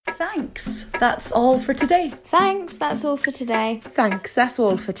Thanks. That's all for today. Thanks, that's all for today. Thanks, that's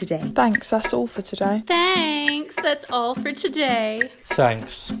all for today. Thanks, that's all for today. Thanks, that's all for today.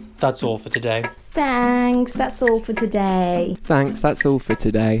 Thanks, that's all for today. Thanks, that's all for today. Thanks, that's all for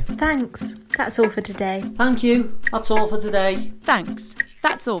today. Thanks, that's all for today. Thank you, that's all for today. Thanks,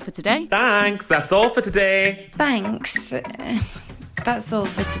 that's all for today. Thanks, that's all for today. Thanks, that's all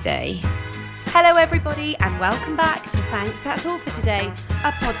for today. Hello everybody and welcome back to Thanks, That's All For Today,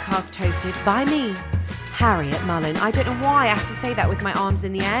 a podcast hosted by me, Harriet Mullen. I don't know why I have to say that with my arms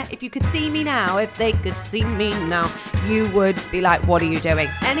in the air. If you could see me now, if they could see me now, you would be like, what are you doing?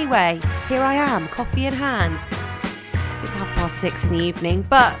 Anyway, here I am, coffee in hand. It's 6:30 in the evening,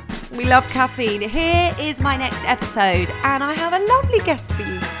 but we love caffeine. Here is my next episode, and I have a lovely guest for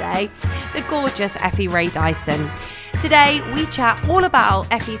you today, the gorgeous Effie Rae Dyson. Today, we chat all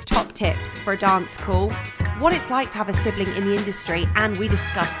about Effie's top tips for a dance school, what it's like to have a sibling in the industry, and we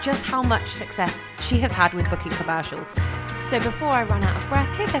discuss just how much success she has had with booking commercials. So before I run out of breath,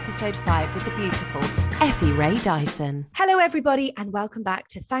 here's episode 5 with the beautiful Effie Rae Dyson. Hello, everybody, and welcome back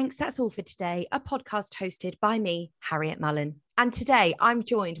to Thanks, That's All For Today, a podcast hosted by me, Harriet Mullen. And today I'm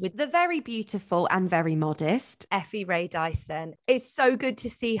joined with the very beautiful and very modest Effie Rae Dyson. It's so good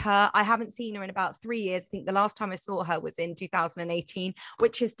to see her. I haven't seen her in about 3 years. I think the last time I saw her was in 2018,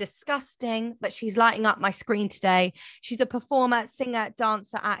 which is disgusting, but she's lighting up my screen today. She's a performer, singer,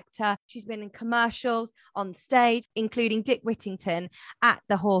 dancer, actor. She's been in commercials, on stage, including Dick Whittington at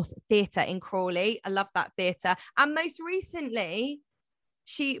the Horse Theatre in Crawley. I love that theatre. And most recently,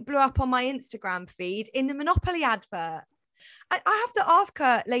 she blew up on my Instagram feed in the Monopoly advert. I have to ask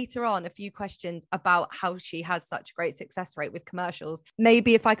her later on a few questions about how she has such a great success rate with commercials.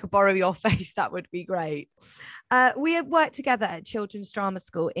 Maybe if I could borrow your face, that would be great. We have worked together at Children's Drama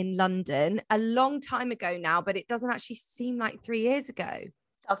School in London a long time ago now, but it doesn't actually seem like 3 years ago.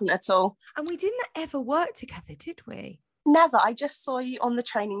 Doesn't at all. And we didn't ever work together, did we? Never. I just saw you on the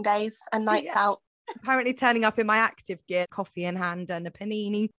training days and nights out. Apparently turning up in my active gear, coffee in hand and a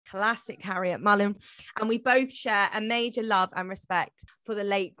panini, classic Harriet Mullen. And we both share a major love and respect for the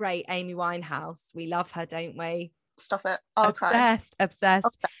late, great Amy Winehouse. We love her, don't we? Stop it. Obsessed.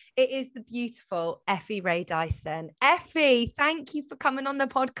 It is the beautiful Effie Rae Dyson. Effie, thank you for coming on the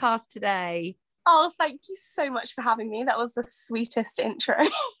podcast today. Oh, thank you so much for having me. That was the sweetest intro.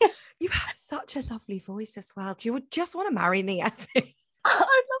 You have such a lovely voice as well. Do you just want to marry me, Effie? I'd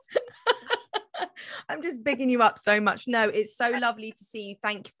love to. I'm just bigging you up so much. No, it's so lovely to see you.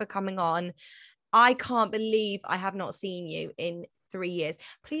 Thank you for coming on. I can't believe I have not seen you in 3 years.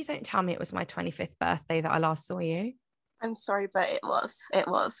 Please don't tell me it was my 25th birthday that I last saw you. I'm sorry, but it was.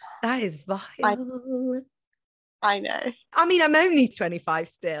 That is vile. I know. I mean, I'm only 25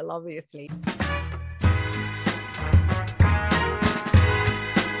 still, obviously.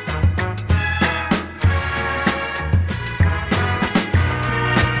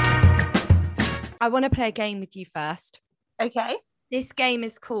 I want to play a game with you first. Okay. This game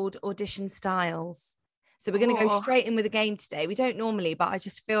is called Audition Styles. So we're going to go straight in with a game today. We don't normally, but I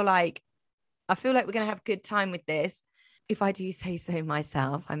just feel like we're going to have a good time with this. If I do say so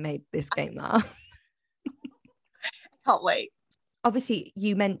myself, I made this game up. Can't wait. Obviously,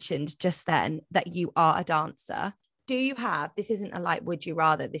 you mentioned just then that you are a dancer. Do you have, this isn't a like, would you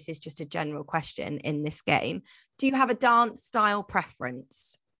rather, this is just a general question in this game. Do you have a dance style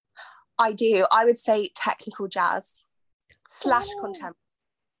preference? I do. I would say technical jazz / contemporary.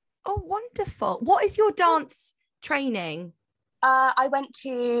 Oh, wonderful. What is your dance training? I went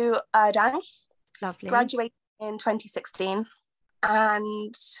to Urdang. Lovely. Graduated in 2016.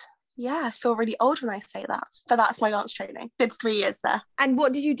 And yeah, I feel really old when I say that. But that's my dance training. Did 3 years there. And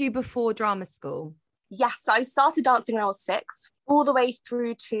what did you do before drama school? Yes, so I started dancing when I was 6, all the way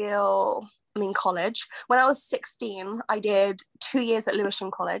through till college. When I was 16, I did 2 years at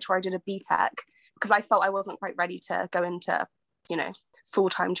Lewisham College where I did a BTEC because I felt I wasn't quite ready to go into,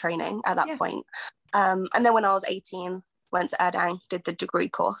 full-time training at that point. And then when I was 18, went to Urdang, did the degree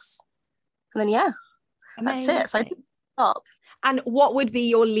course. And then, Amazing. That's it. So I didn't stop. And what would be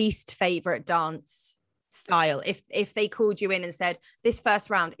your least favourite dance style if they called you in and said, this first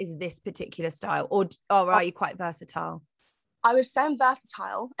round is this particular style, or are you quite versatile? I would say I'm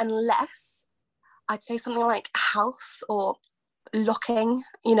versatile unless I'd say something like house or locking.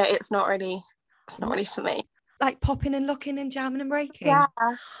 It's not really for me. Like popping and locking and jamming and breaking. Yeah.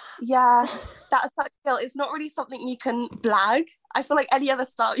 That's that skill. It's not really something you can blag. I feel like any other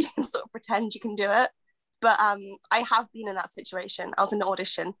style you can sort of pretend you can do it. But I have been in that situation. I was in an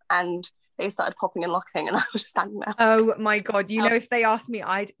audition and they started popping and locking and I was just standing there. Oh my God. You know, if they asked me,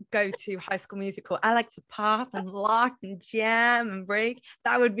 I'd go to High School Musical. I like to pop and lock and jam and break.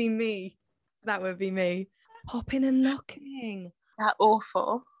 That would be me. Popping and locking. Yeah,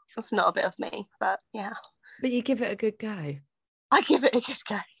 awful. That's not a bit of me, but yeah. But you give it a good go. I give it a good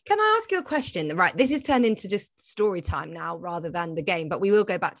go. Can I ask you a question? Right, this has turned into just story time now rather than the game, but we will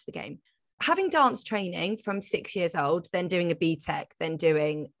go back to the game. Having dance training from 6 years old, then doing a BTEC, then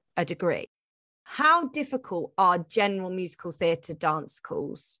doing a degree, how difficult are general musical theatre dance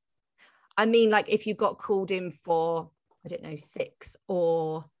calls? I mean, like if you got called in for, I don't know, Six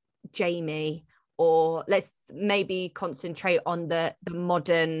or Jamie, or let's maybe concentrate on the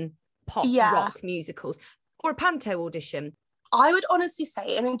modern pop rock musicals, or a panto audition. I would honestly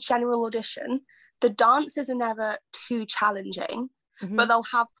say in a general audition, the dances are never too challenging, but they'll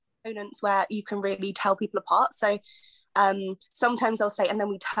have components where you can really tell people apart. So sometimes they'll say, and then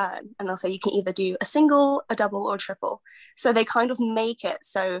we turn, and they'll say you can either do a single, a double, or a triple. So they kind of make it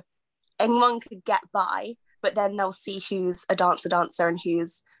so anyone could get by, but then they'll see who's a dancer and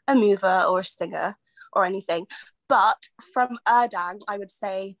who's a mover or a singer or anything. But from Urdang, I would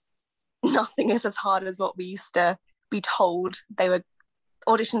say nothing is as hard as what we used to be told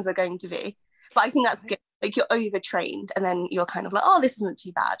auditions are going to be. But I think that's good. Like you're overtrained and then you're kind of like, oh, this isn't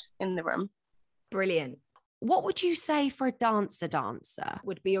too bad in the room. Brilliant. What would you say for a dancer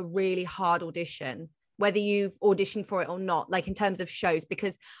would be a really hard audition, whether you've auditioned for it or not, like in terms of shows?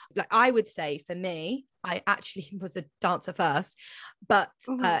 Because like I would say for me, I actually was a dancer first, but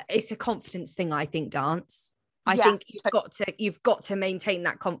it's a confidence thing. I think dance. I think you've got to maintain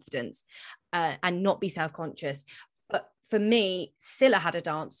that confidence and not be self-conscious. But for me, Scylla had a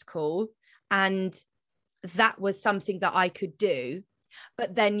dance call and that was something that I could do.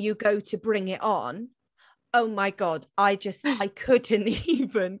 But then you go to bring it on. Oh my God, I couldn't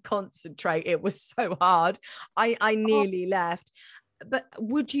even concentrate. It was so hard. I nearly left. But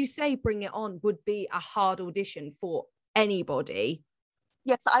would you say Bring It On would be a hard audition for anybody?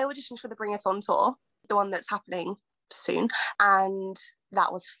 Yes, I auditioned for the Bring It On tour, the one that's happening soon, and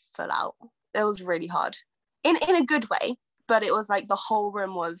that was full out. It was really hard in a good way, but it was like the whole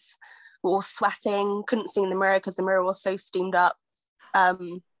room was all sweating, couldn't see in the mirror because the mirror was so steamed up.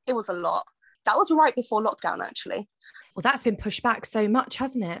 It was a lot. That was right before lockdown, actually. Well, that's been pushed back so much,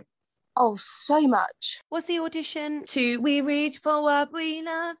 hasn't it? Oh, so much. Was the audition to We Reach for What We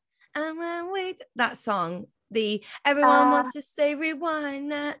Love and When We... That song, the everyone wants to say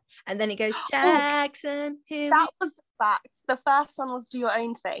rewind that, and then it goes Jackson. That was the facts. The first one was Do Your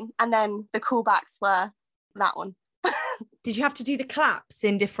Own Thing, and then the callbacks were that one. Did you have to do the claps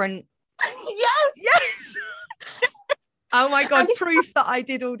in different... Yes! Oh my God, proof that I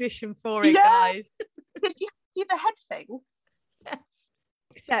did audition for it, guys. Did you do the head thing? Yes.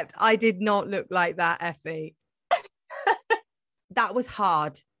 Except I did not look like that, Effie. That was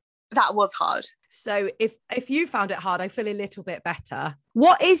hard. That was hard. So if you found it hard, I feel a little bit better.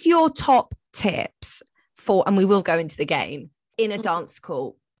 What is your top tips for, and we will go into the game, in a dance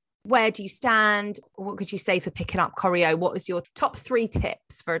call? Where do you stand? What could you say for picking up choreo? What is your top 3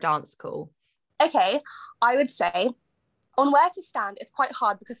 tips for a dance call? Okay, I would say on where to stand, it's quite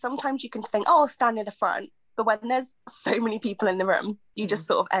hard because sometimes you can think, oh, I'll stand near the front. But when there's so many people in the room, you just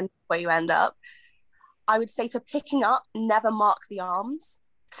sort of end where you end up. I would say for picking up, never mark the arms.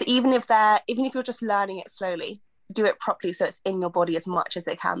 So even if you're just learning it slowly, do it properly so it's in your body as much as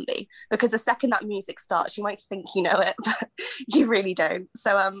it can be. Because the second that music starts, you might think you know it, but you really don't.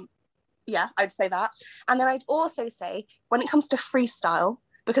 So I'd say that. And then I'd also say when it comes to freestyle,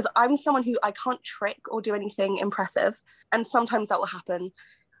 because I'm someone who I can't trick or do anything impressive, and sometimes that will happen.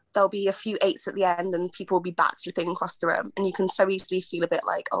 There'll be a few 8s at the end and people will be backflipping across the room, and you can so easily feel a bit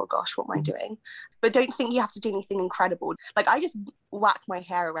like, oh gosh, what am I doing? But don't think you have to do anything incredible. Like I just whack my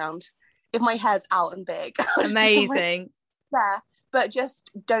hair around. If my hair's out and big. Amazing. But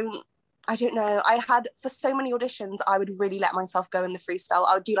just I don't know. I had, for so many auditions, I would really let myself go in the freestyle.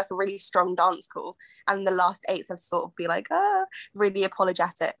 I would do like a really strong dance call, and the last 8s have sort of be like, really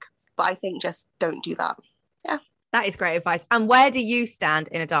apologetic. But I think just don't do that. Yeah. That is great advice. And where do you stand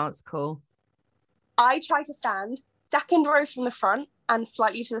in a dance call? I try to stand second row from the front and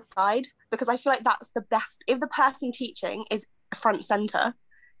slightly to the side, because I feel like that's the best. If the person teaching is front center,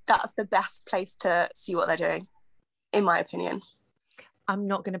 that's the best place to see what they're doing, in my opinion. I'm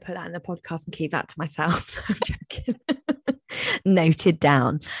not going to put that in the podcast and keep that to myself. I'm joking. Noted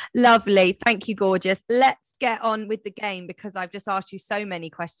down. Lovely. Thank you, gorgeous. Let's get on with the game, because I've just asked you so many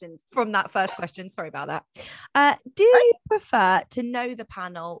questions from that first question. Sorry about that. Do you prefer to know the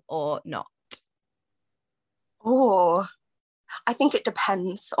panel or not? Oh, I think it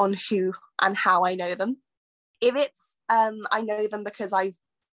depends on who and how I know them. If it's I know them because I've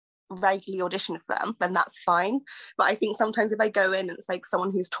regularly auditioned for them, then that's fine. But I think sometimes if I go in and it's like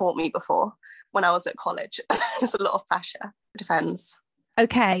someone who's taught me before when I was at college, it's a lot of pressure. It depends.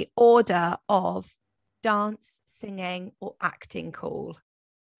 Okay, order of dance, singing or acting call?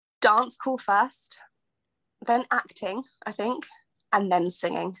 Dance call first, then acting, I think, and then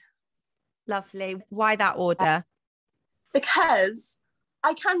singing. Lovely. Why that order? Because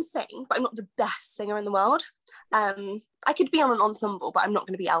I can sing, but I'm not the best singer in the world. I could be on an ensemble, but I'm not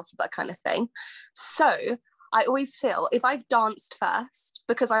going to be alphabet kind of thing. So I always feel if I've danced first,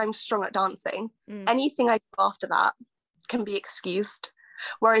 because I'm strong at dancing, anything I do after that can be excused.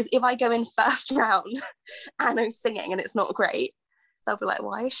 Whereas if I go in first round and I'm singing and it's not great, they'll be like,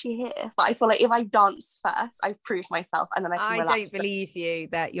 why is she here? But I feel like if I dance first, I've proved myself and then I can relax. I don't believe you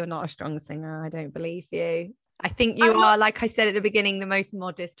that you're not a strong singer. I don't believe you. I think you are, like I said at the beginning, the most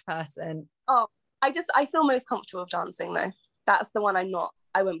modest person. Oh, I feel most comfortable with dancing though. That's the one I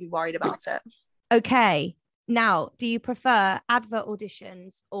won't be worried about it. Okay. Now, do you prefer advert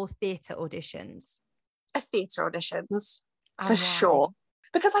auditions or theatre auditions? Theatre auditions, for sure.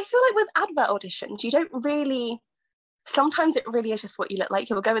 Because I feel like with advert auditions, you don't really, sometimes it really is just what you look like.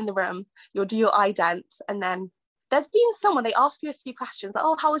 You'll go in the room, you'll do your idents, and then there's been someone, they ask you a few questions, like,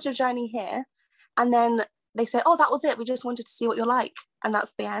 oh, how was your journey here? And then they say, oh, that was it. We just wanted to see what you're like. And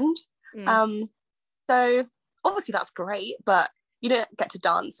that's the end. So obviously that's great, but you don't get to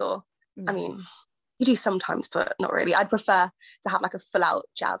dance or, I mean, you do sometimes, but not really. I'd prefer to have like a full out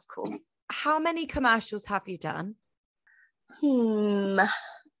jazz call. How many commercials have you done? Maybe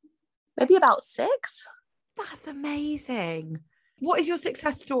about 6. That's amazing. What is your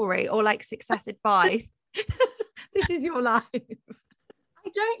success story or like success advice? This is your life. I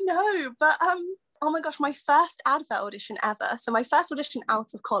don't know, but oh my gosh, my first advert audition ever. So my first audition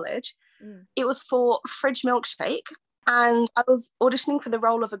out of college, it was for Fridge Milkshake. And I was auditioning for the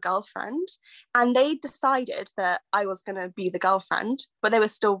role of a girlfriend. And they decided that I was going to be the girlfriend, but they were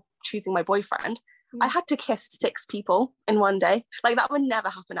still choosing my boyfriend. I had to kiss 6 people in one day. Like that would never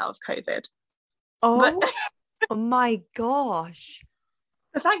happen out of COVID. Oh, oh my gosh.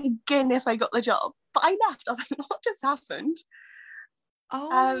 Thank goodness I got the job. But I left. I was like, what just happened?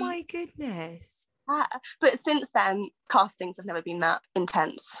 Oh my goodness. Yeah. But since then, castings have never been that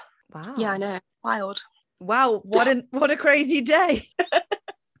intense. Wow. Yeah, I know. Wild. Wow, what a crazy day.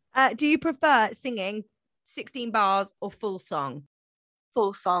 Do you prefer singing 16 bars or full song?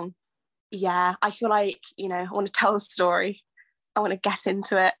 Full song. Yeah, I feel like, I want to tell a story. I want to get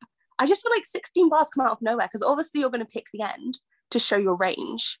into it. I just feel like 16 bars come out of nowhere because obviously you're going to pick the end to show your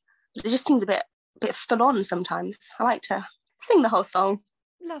range. But it just seems a bit full on sometimes. I like to sing the whole song.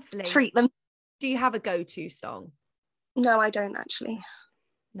 Lovely. Treat them. Do you have a go-to song? No, I don't actually.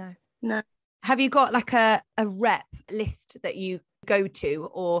 No. Have you got like a rep list that you go to,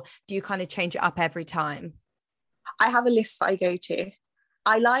 or do you kind of change it up every time? I have a list that I go to.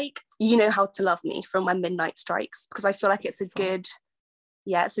 I like You Know How to Love Me from When Midnight Strikes because I feel like it's a good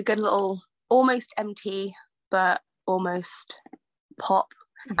little almost MT but almost pop.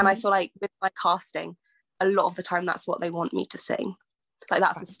 And I feel like with my casting, a lot of the time that's what they want me to sing. Like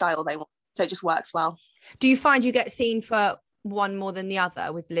that's the style they want. So it just works well. Do you find you get seen for one more than the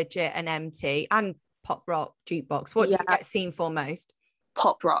other with legit and MT and pop rock, jukebox? What do you get seen for most?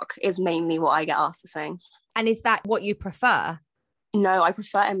 Pop rock is mainly what I get asked to sing. And is that what you prefer? No, I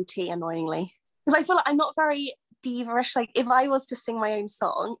prefer MT, annoyingly. Because I feel like I'm not very diva-ish. Like if I was to sing my own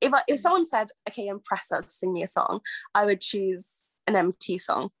song, if someone said, okay, impress us, sing me a song, I would choose an MT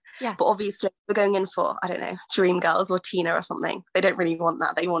song. Yeah. But obviously we're going in for, I don't know, Dreamgirls or Tina or something. They don't really want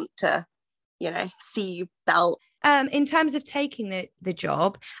that. They want to, see you belt. In terms of taking the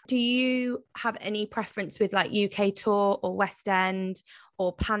job, do you have any preference with like UK tour or West End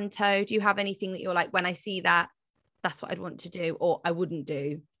or Panto? Do you have anything that you're like, when I see that, that's what I'd want to do or I wouldn't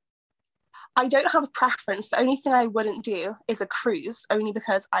do? I don't have a preference. The only thing I wouldn't do is a cruise, only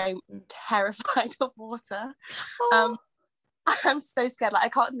because I'm terrified of water. I'm so scared. Like I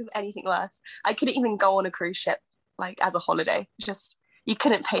can't think of anything worse. I couldn't even go on a cruise ship like as a holiday. Just you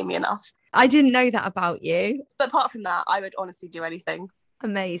couldn't pay me enough. I didn't know that about you. But apart from that, I would honestly do anything.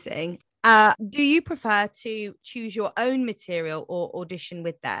 Amazing. Do you prefer to choose your own material or audition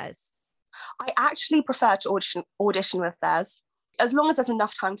with theirs? I actually prefer to audition with theirs. As long as there's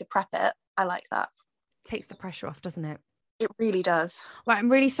enough time to prep it, I like that. Takes the pressure off, doesn't it? It really does. Right,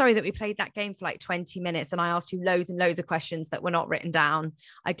 I'm really sorry that we played that game for like 20 minutes and I asked you loads and loads of questions that were not written down.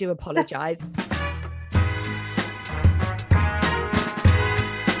 I do apologise.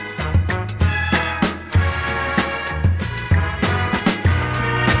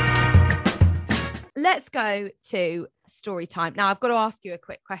 go to story time. Now, I've got to ask you a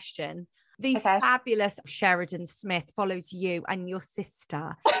quick question. The fabulous Sheridan Smith follows you and your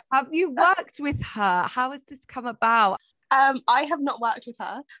sister. Have you worked with her? How has this come about? I have not worked with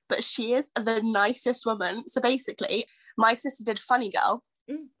her, but she is the nicest woman. So basically, my sister did Funny Girl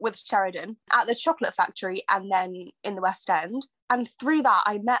with Sheridan at the Chocolate Factory and then in the West End. And through that,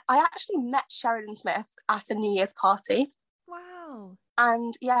 I actually met Sheridan Smith at a New Year's party. Wow.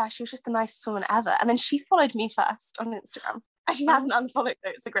 And yeah, she was just the nicest woman ever. And then she followed me first on Instagram. And she hasn't unfollowed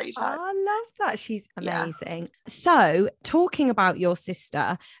it. It's a great time. Oh, I love that. She's amazing. Yeah. So talking about your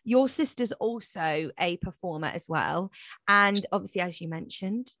sister's also a performer as well. And obviously, as you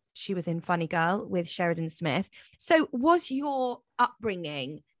mentioned, she was in Funny Girl with Sheridan Smith. So was your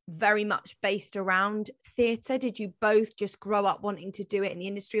upbringing very much based around theatre? Did you both just grow up wanting to do it in the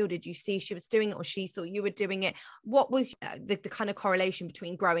industry, or did you see she was doing it or she thought you were doing it? What was the kind of correlation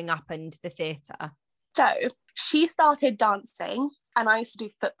between growing up and the theatre? So she started dancing and I used to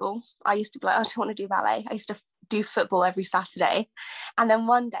do football. I used to be like, I don't want to do ballet. I used to do football every Saturday. And then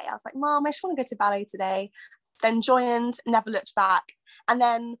one day I was like, Mom, I just want to go to ballet today. Then joined, never looked back. And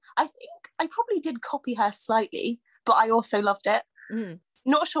then I think I probably did copy her slightly, but I also loved it.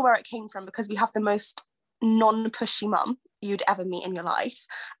 Not sure where it came from, because we have the most non-pushy mum you'd ever meet in your life,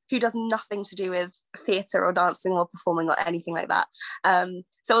 who does nothing to do with theatre or dancing or performing or anything like that.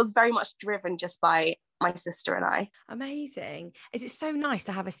 So it was very much driven just by my sister and I. Amazing. Is it so nice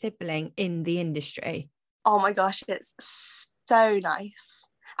to have a sibling in the industry? Oh my gosh, it's so nice.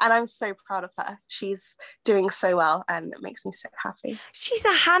 And I'm so proud of her. She's doing so well and it makes me so happy. She's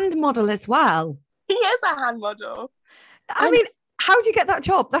a hand model as well. She is a hand model. I mean, how do you get that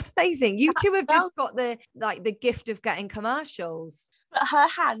job? That's amazing. You two have just got the gift of getting commercials. But her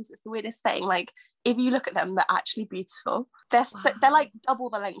hands is the weirdest thing. Like, if you look at them, they're actually beautiful. They're like double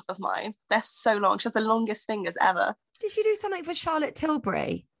the length of mine. They're so long. She has the longest fingers ever. Did she do something for Charlotte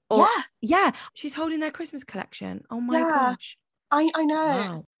Tilbury? Yeah. She's holding their Christmas collection. Oh my gosh. I know.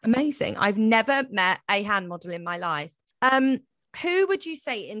 Wow. Amazing. I've never met a hand model in my life. Who would you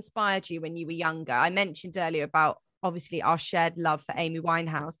say inspired you when you were younger? I mentioned earlier about obviously our shared love for Amy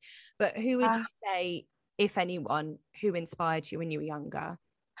Winehouse, but who would you say, if anyone, who inspired you when you were younger?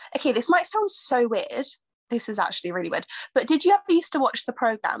 Okay, this might sound so weird. This is actually really weird. But did you ever used to watch the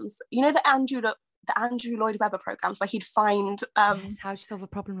programs? You know, the Andrew Lloyd Webber programs where he'd find yes, How to Solve a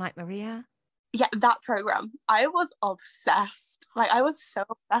Problem Like Maria? Yeah, that program. I was obsessed. Like, I was so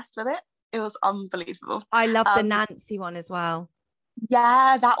obsessed with it. It was unbelievable. I love the Nancy one as well.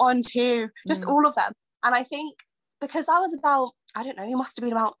 Yeah, that one too. Just all of them. And I think because I was about, I don't know, you must have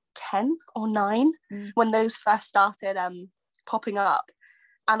been about 10 or 9 when those first started popping up.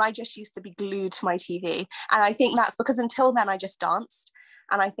 And I just used to be glued to my TV. And I think that's because until then I just danced.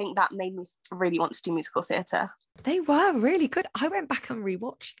 And I think that made me really want to do musical theatre. They were really good. I went back and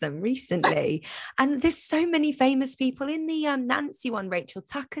rewatched them recently. And there's so many famous people in the Nancy one. Rachel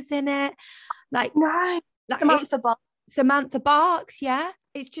Tucker's in it. Samantha Barks, yeah.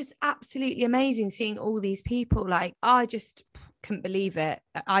 It's just absolutely amazing seeing all these people. Like, I just couldn't believe it.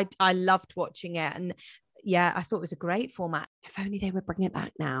 I loved watching it. And yeah, I thought it was a great format. If only they would bring it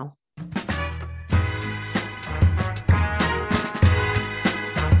back now.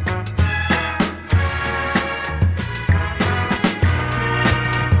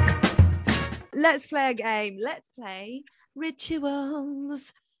 Let's play a game. Let's play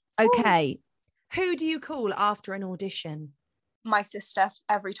Rituals. Okay. Who do you call after an audition? My sister,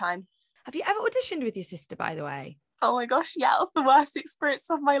 every time. Have you ever auditioned with your sister, by the way? Oh my gosh, yeah, it was the worst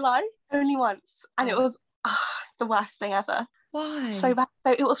experience of my life. Only once. And it was it's the worst thing ever. Why? So bad.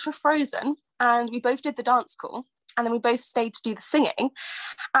 So it was for Frozen and we both did the dance call and then we both stayed to do the singing.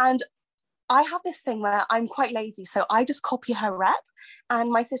 And I have this thing where I'm quite lazy, so I just copy her rep. And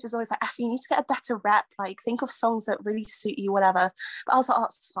my sister's always like, Effie, you need to get a better rep. Like, think of songs that really suit you, whatever. But I was like, oh,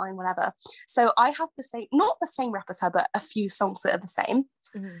 it's fine, whatever. So I have the same, not the same rep as her, but a few songs that are the same.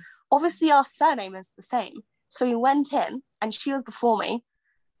 Mm-hmm. Obviously, our surname is the same. So we went in, and she was before me,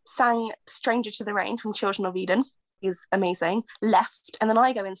 sang Stranger to the Rain from Children of Eden. It was amazing. Left, and then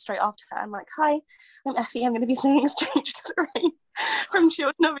I go in straight after her. I'm like, hi, I'm Effie. I'm going to be singing Stranger to the Rain from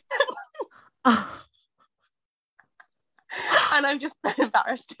Children of Eden. And I'm just so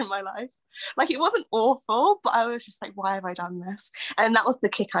embarrassed in my life. Like, it wasn't awful, but I was just like, why have I done this? And that was the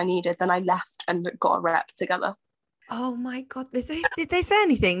kick I needed. Then I left and got a rep together. Oh my God. Did they say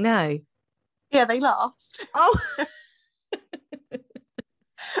anything? No. Yeah, they laughed. Oh.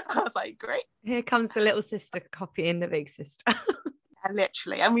 I was like, great. Here comes the little sister copying the big sister. Yeah,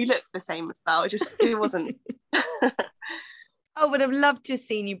 literally. And we looked the same as well. It wasn't. I would have loved to have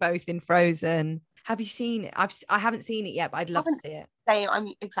seen you both in Frozen. Have you seen it? I haven't seen it yet, but I'd love to see it. Same, I'm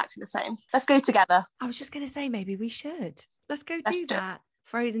exactly the same. Let's go together. I was just going to say, maybe we should. Let's go do Let's do it. that.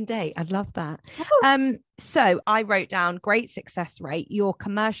 Frozen date. I'd love that. So I wrote down great success rate, your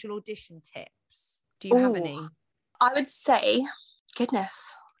commercial audition tips. Do you have any? I would say,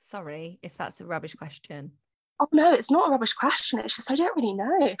 goodness. Sorry if that's a rubbish question. Oh, no, it's not a rubbish question. It's just I don't really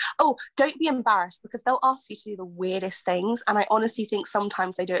know. Oh, don't be embarrassed because they'll ask you to do the weirdest things. And I honestly think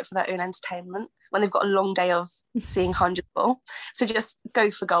sometimes they do it for their own entertainment when they've got a long day of seeing hundreds of people. So just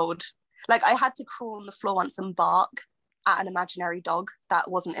go for gold. Like I had to crawl on the floor once and bark at an imaginary dog that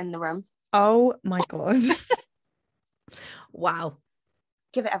wasn't in the room. Oh my God. Wow.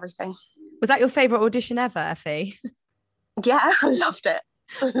 Give it everything. Was that your favourite audition ever, Effie? Yeah, I loved it.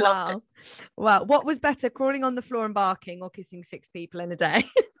 Loved it. Well, what was better, crawling on the floor and barking or kissing 6 people in a day?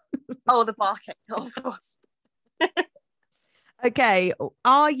 Oh, the barking, of course. Okay,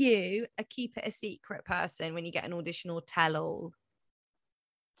 are you a keep it a secret person when you get an audition or tell all?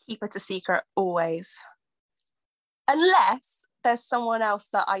 Keep it a secret, always. Unless there's someone else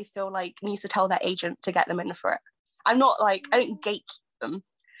that I feel like needs to tell their agent to get them in for it. I'm not like, I don't gatekeep them,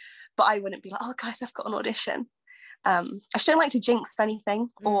 but I wouldn't be like, oh, guys, I've got an audition. I just don't like to jinx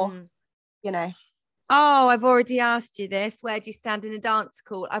anything or, you know. Oh, I've already asked you this. Where do you stand in a dance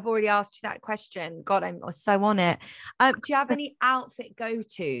call? I've already asked you that question. God, I'm so on it. Do you have any outfit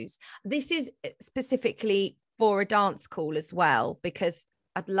go-tos? This is specifically for a dance call as well, because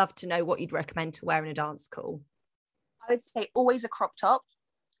I'd love to know what you'd recommend to wear in a dance call. I would say always a crop top.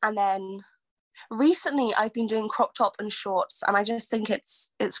 And then recently I've been doing crop top and shorts, and I just think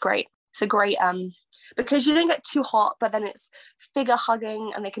it's great. It's a great because you don't get too hot, but then it's figure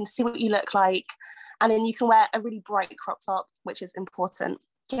hugging and they can see what you look like, and then you can wear a really bright crop top, which is important.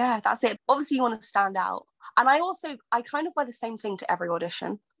 Yeah, that's it. Obviously you want to stand out, and I kind of wear the same thing to every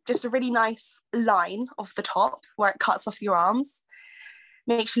audition, just a really nice line off the top where it cuts off your arms,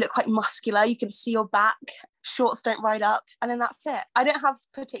 makes you look quite muscular, you can see your back, shorts don't ride up, and then that's it. I don't have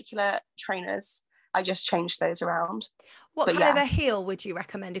particular trainers, I just change those around. What kind of a heel would you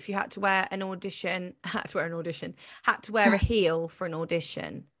recommend if you had to wear a heel for an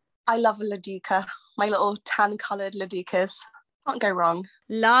audition? I love a Laduca, my little tan coloured Laducas. Can't go wrong.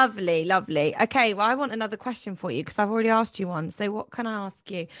 Lovely, lovely. Okay, well, I want another question for you because I've already asked you one. So what can I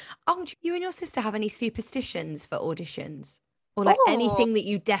ask you? Oh, do you and your sister have any superstitions for auditions? Or like anything that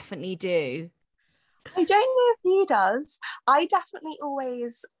you definitely do? I don't know if he does. I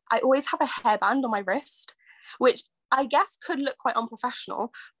always have a hairband on my wrist, which I guess could look quite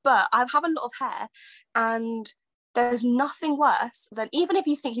unprofessional, but I have a lot of hair, and there's nothing worse than, even if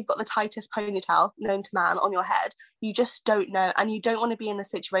you think you've got the tightest ponytail known to man on your head, you just don't know, and you don't want to be in a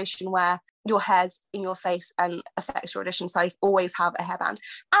situation where your hair's in your face and affects your audition. So I always have a hairband,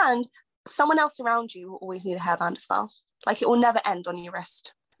 and someone else around you will always need a hairband as well. Like, it will never end on your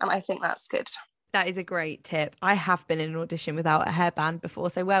wrist, and I think that's good. That is a great tip. I have been in an audition without a hairband before,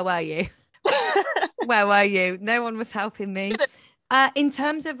 so where were you? Where were you? No one was helping me. In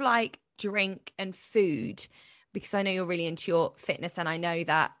terms of like drink and food, because I know you're really into your fitness and I know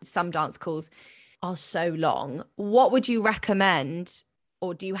that some dance calls are so long, what would you recommend,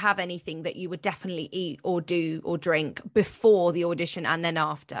 or do you have anything that you would definitely eat or do or drink before the audition and then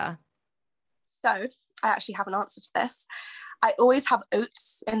after? So I actually have an answer to this. I always have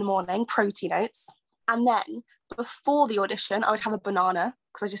oats in the morning, protein oats. And then before the audition, I would have a banana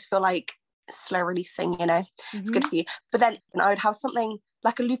because I just feel like slow releasing, you know, it's good for you. But then I would have something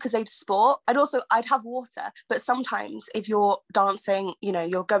like a Lucozade Sport. I'd have water. But sometimes if you're dancing, you know,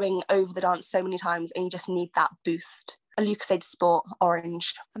 you're going over the dance so many times and you just need that boost. A Lucozade Sport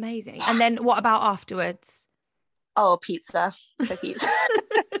orange. Amazing. And then what about afterwards? Oh, pizza. So pizza.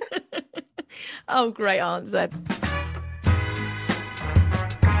 Oh, great answer.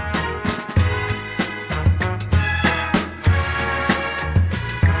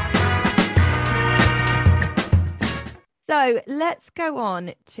 So let's go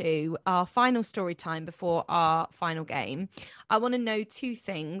on to our final story time before our final game. I want to know 2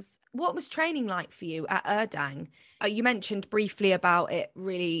 things. What was training like for you at Urdang? You mentioned briefly about it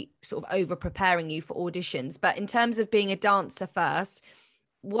really sort of over preparing you for auditions, but in terms of being a dancer first,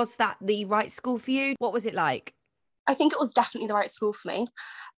 was that the right school for you? What was it like? I think it was definitely the right school for me.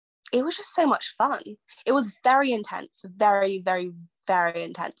 It was just so much fun. It was very intense, very, very, very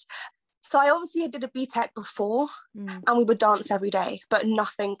intense. So I obviously did a BTEC before and we would dance every day, but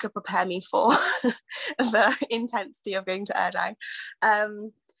nothing could prepare me for the intensity of going to Urdang.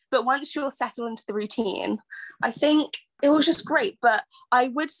 But once you're settled into the routine, I think it was just great. But I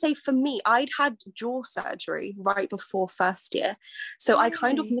would say for me, I'd had jaw surgery right before first year. So I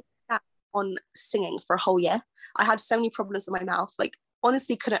kind of missed that on singing for a whole year. I had so many problems in my mouth, like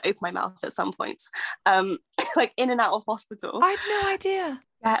honestly couldn't open my mouth at some points, like in and out of hospital. I had no idea.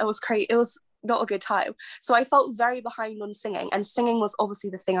 Yeah, it was crazy. It was not a good time. So I felt very behind on singing, and singing was obviously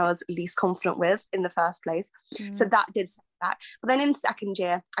the thing I was least confident with in the first place. So that did set back. But then in second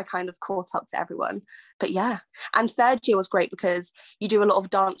year, I kind of caught up to everyone. But yeah, and third year was great because you do a lot of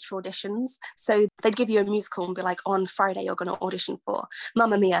dance for auditions. So they'd give you a musical and be like, on Friday, you're going to audition for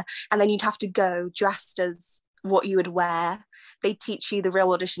Mamma Mia. And then you'd have to go dressed as what you would wear. They'd teach you the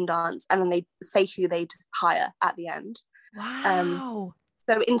real audition dance, and then they'd say who they'd hire at the end. Wow.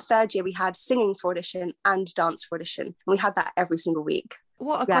 So in third year, we had singing for audition and dance for audition. And we had that every single week.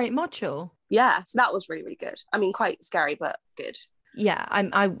 What a great module. Yeah, so that was really, really good. I mean, quite scary, but good. Yeah,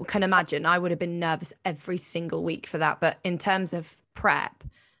 I can imagine. I would have been nervous every single week for that. But in terms of prep,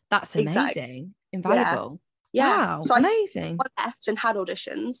 that's amazing. Exactly. Invaluable. Yeah. Wow, so amazing. I left and had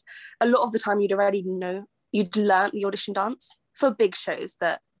auditions. A lot of the time you'd learnt the audition dance for big shows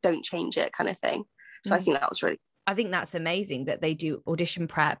that don't change it kind of thing. So I think that was really I think that's amazing that they do audition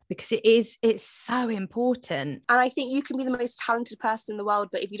prep, because it's so important. And I think you can be the most talented person in the world,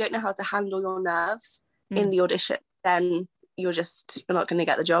 but if you don't know how to handle your nerves in the audition, then you're not going to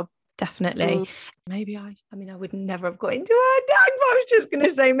get the job. Definitely. Maybe I would never have got into Urdang, but I was just going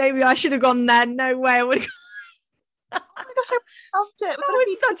to say maybe I should have gone there. No way I would have. Oh my gosh, I loved it. That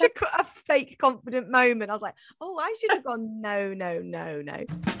was such a fake confident moment. I was like, oh, I should have gone. No.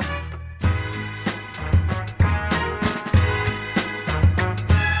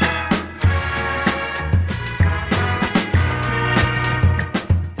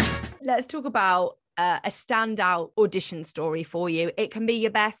 Let's talk about a standout audition story for you. It can be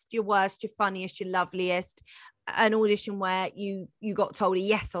your best, your worst, your funniest, your loveliest. An audition where you got told a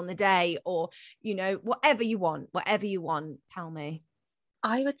yes on the day, or whatever you want. Tell me.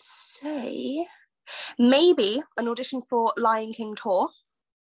 I would say maybe an audition for Lion King tour.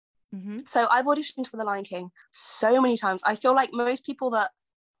 So I've auditioned for the Lion King so many times. I feel like most people that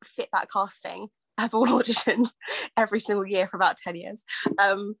fit that casting have all auditioned every single year for about 10 years.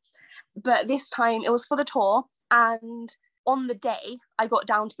 But this time it was for the tour, and on the day I got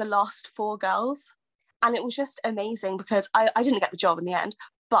down to the last 4 girls, and it was just amazing because I didn't get the job in the end,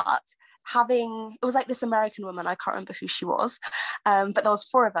 but it was like this American woman, I can't remember who she was, but there was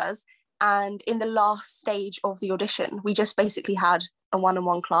 4 of us, and in the last stage of the audition we just basically had a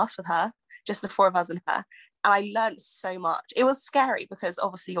one-on-one class with her, just the 4 of us and her, and I learned so much. It was scary because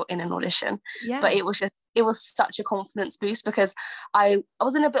obviously you're in an audition, but it was such a confidence boost because I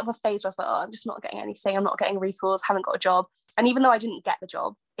was in a bit of a phase where I was like, oh, I'm just not getting anything, I'm not getting recalls, haven't got a job. And even though I didn't get the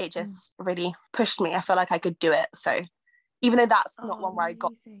job, it just really pushed me. I felt like I could do it. So even though that's not one where I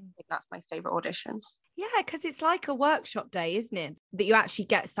got, I think that's my favourite audition. Yeah, because it's like a workshop day, isn't it? That you actually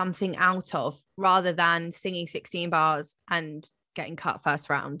get something out of, rather than singing 16 bars and getting cut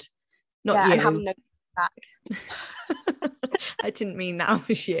first round. Not you. And having no back. I didn't mean that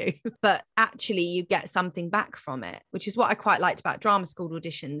was you, but actually you get something back from it, which is what I quite liked about drama school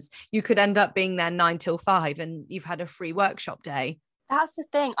auditions. You could end up being there 9 till 5 and you've had a free workshop day. That's the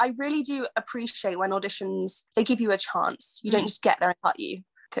thing. I really do appreciate when auditions, they give you a chance. You don't just get there and cut you,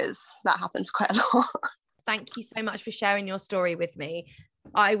 because that happens quite a lot. Thank you so much for sharing your story with me.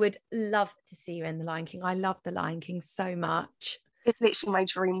 I would love to see you in The Lion King. I love The Lion King so much. It's literally my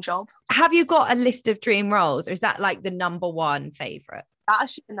dream job. Have you got a list of dream roles, or is that like the number one favourite? That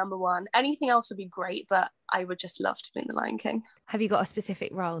should be number one. Anything else would be great, but I would just love to be in The Lion King. Have you got a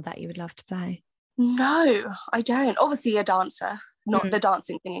specific role that you would love to play? No, I don't. Obviously a dancer, not the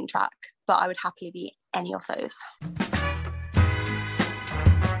dancing singing track, but I would happily be any of those.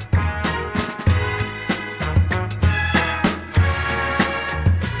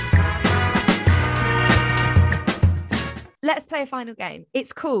 Let's play a final game.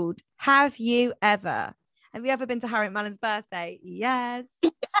 It's called Have You Ever? Have you ever been to Harriet Mullen's birthday? Yes.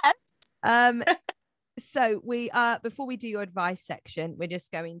 Yes. So before we do your advice section, we're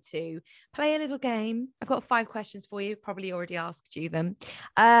just going to play a little game. I've got 5 questions for you. Probably already asked you them.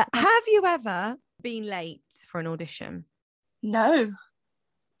 Have you ever been late for an audition? No.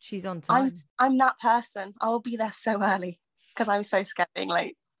 She's on time. I'm that person. I will be there so early because I'm so scared of being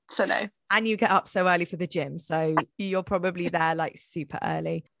late. So no. And you get up so early for the gym, so you're probably there like super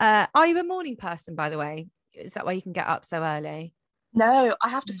early. Are you a morning person, by the way? Is that why you can get up so early? No, I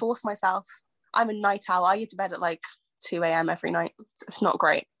have to force myself. I'm a night owl. I get to bed at like 2 a.m. every night. It's not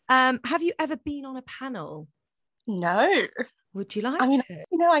great. Have you ever been on a panel? No. Would you like to?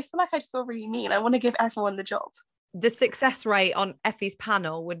 I feel like I'd feel really mean. I want to give everyone the job. The success rate on Effie's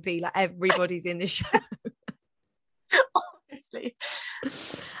panel would be like everybody's in the show. Honestly.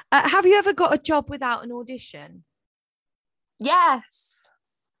 Have you ever got a job without an audition? Yes.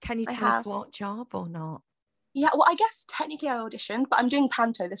 Can you tell us what job or not? Yeah, well, I guess technically I auditioned, but I'm doing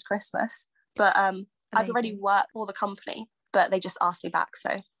panto this Christmas. But I've already worked for the company, but they just asked me back.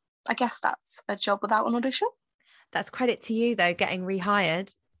 So I guess that's a job without an audition. That's credit to you, though, getting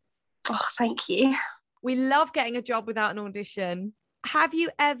rehired. Oh, thank you. We love getting a job without an audition. Have you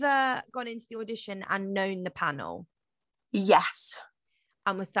ever gone into the audition and known the panel? Yes.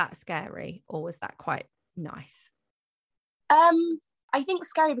 And was that scary or was that quite nice? I think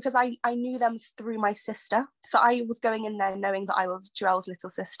scary because I knew them through my sister. So I was going in there knowing that I was Jarell's little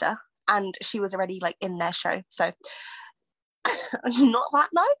sister and she was already like in their show. So not that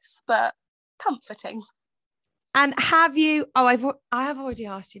nice, but comforting. And have you, I have already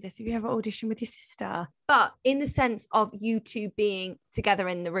asked you this, have you ever auditioned with your sister? But in the sense of you two being together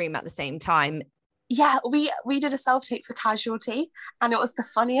in the room at the same time. Yeah, we did a self-tape for Casualty and it was the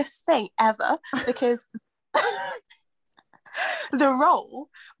funniest thing ever because the role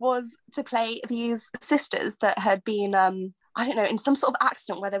was to play these sisters that had been, I don't know, in some sort of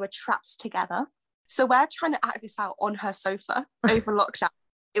accident where they were trapped together. So we're trying to act this out on her sofa over lockdown.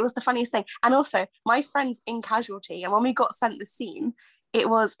 It was the funniest thing. And also, my friend's in Casualty, and when we got sent the scene, it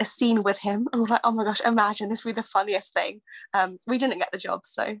was a scene with him. And we're like, oh my gosh, imagine this would be the funniest thing. We didn't get the job,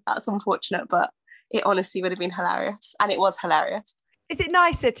 so that's unfortunate, but it honestly would have been hilarious. And it was hilarious. Is it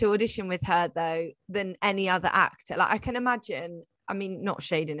nicer to audition with her, though, than any other actor? Like, I can imagine, I mean, not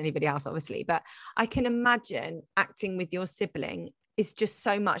shading anybody else, obviously, but I can imagine acting with your sibling is just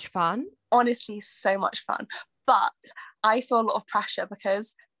so much fun. Honestly, so much fun. But I feel a lot of pressure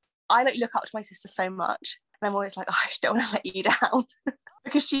because I look up to my sister so much. And I'm always like, oh, I just don't want to let you down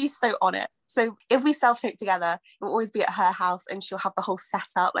because she's so on it. So if we self-tape together, it will always be at her house and she'll have the whole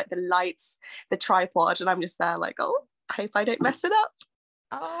setup, like the lights, the tripod. And I'm just there like, oh, I hope I don't mess it up.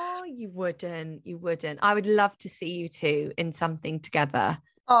 Oh, you wouldn't. I would love to see you two in something together.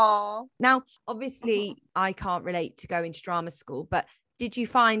 Oh. Now, obviously, I can't relate to going to drama school, but did you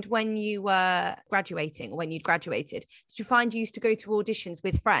find when you were graduating or when you'd graduated, did you find you used to go to auditions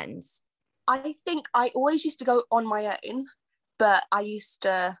with friends? I think I always used to go on my own, but I used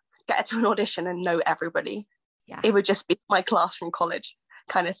to get to an audition and know everybody. Yeah. It would just be my class from college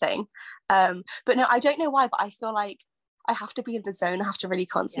kind of thing. But no, I don't know why, but I feel like I have to be in the zone. I have to really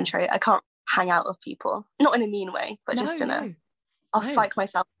concentrate. Yeah. I can't hang out with people, not in a mean way, but just in a... I'll psych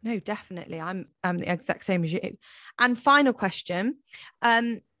myself. No, definitely. I'm the exact same as you. And final question.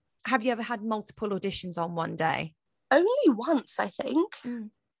 Have you ever had multiple auditions on one day? Only once, I think.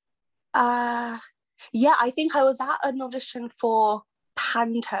 Yeah, I think I was at an audition for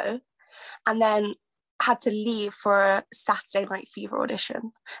Panto and then had to leave for a Saturday Night Fever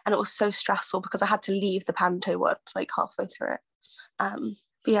audition. And it was so stressful because I had to leave the Panto one like halfway through it.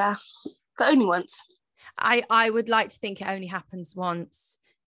 Yeah, but only once. I would like to think it only happens once.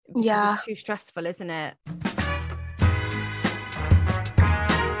 Yeah. It's too stressful, isn't it?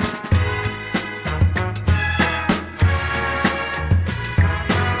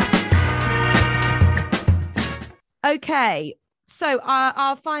 Okay, so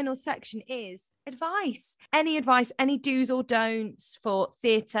our final section is advice. Any advice, any do's or don'ts for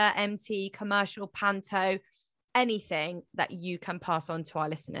theatre, MT, commercial, panto, anything that you can pass on to our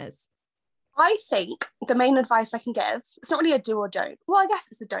listeners? I think the main advice I can give, it's not really a do or don't. Well, I guess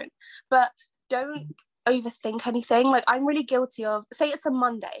it's a don't, but don't overthink anything. Like I'm really guilty of, say it's a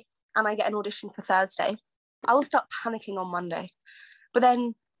Monday and I get an audition for Thursday, I will start panicking on Monday. But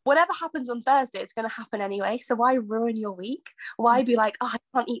then whatever happens on Thursday, it's going to happen anyway. So why ruin your week? Why be like, oh, I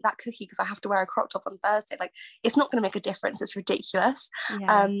can't eat that cookie because I have to wear a crop top on Thursday? Like, it's not going to make a difference. It's ridiculous. Yeah.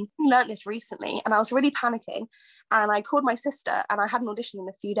 I learned this recently and I was really panicking. And I called my sister and I had an audition in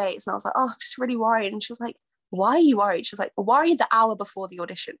a few days. And I was like, oh, I'm just really worried. And she was like, why are you worried? She was like, worry the hour before the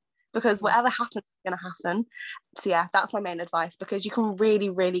audition because whatever happens is going to happen. So yeah, that's my main advice because you can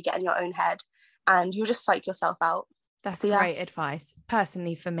really, really get in your own head and you'll just psych yourself out. That's great advice.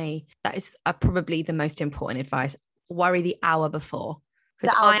 Personally, for me, that is probably the most important advice. Worry the hour before.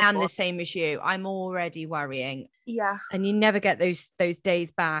 Because I am the same as you. I'm already worrying. Yeah. And you never get those days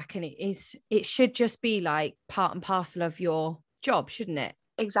back. And it should just be like part and parcel of your job, shouldn't it?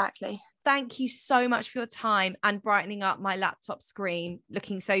 Exactly. Thank you so much for your time and brightening up my laptop screen,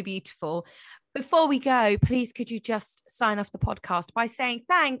 looking so beautiful. Before we go, please could you just sign off the podcast by saying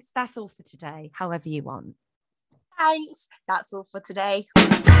thanks, that's all for today, however you want. Thanks. That's all for today.